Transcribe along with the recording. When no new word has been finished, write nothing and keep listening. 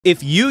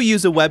If you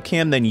use a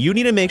webcam, then you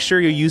need to make sure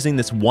you're using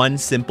this one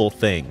simple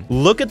thing.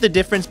 Look at the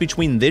difference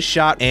between this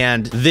shot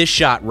and this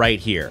shot right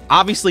here.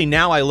 Obviously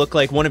now I look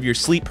like one of your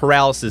sleep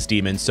paralysis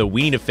demons, so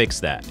we need to fix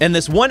that. And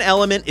this one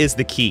element is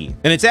the key.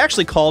 And it's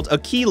actually called a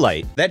key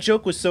light. That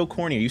joke was so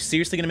corny. Are you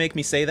seriously gonna make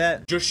me say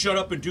that? Just shut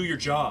up and do your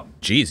job.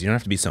 Jeez, you don't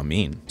have to be so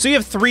mean. So you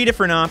have three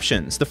different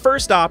options. The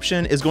first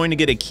option is going to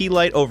get a key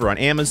light over on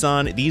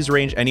Amazon. These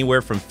range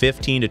anywhere from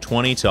 $15 to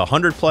 $20 to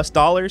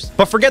 $100+.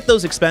 But forget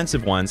those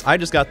expensive ones. I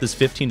just got this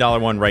 $15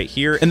 one right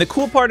here. And the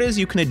cool part is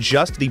you can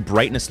adjust the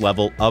brightness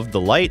level of the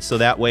light, so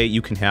that way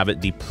you can have it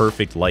the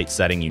perfect light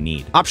setting you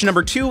need. Option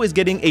number 2 is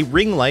getting a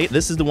ring light.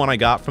 This is the one I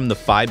got from the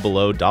Five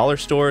Below dollar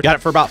store. Got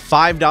it for about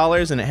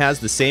 $5 and it has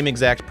the same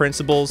exact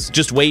principles,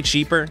 just way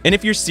cheaper. And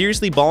if you're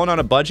seriously balling on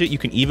a budget, you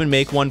can even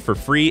make one for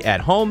free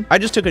at home. I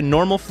just took a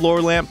normal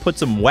floor lamp, put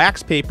some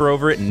wax paper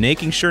over it,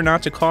 making sure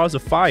not to cause a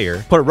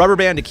fire, put a rubber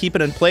band to keep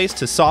it in place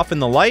to soften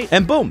the light,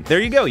 and boom,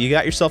 there you go. You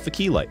got yourself a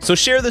key light. So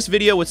share this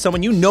video with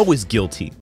someone you know is guilty.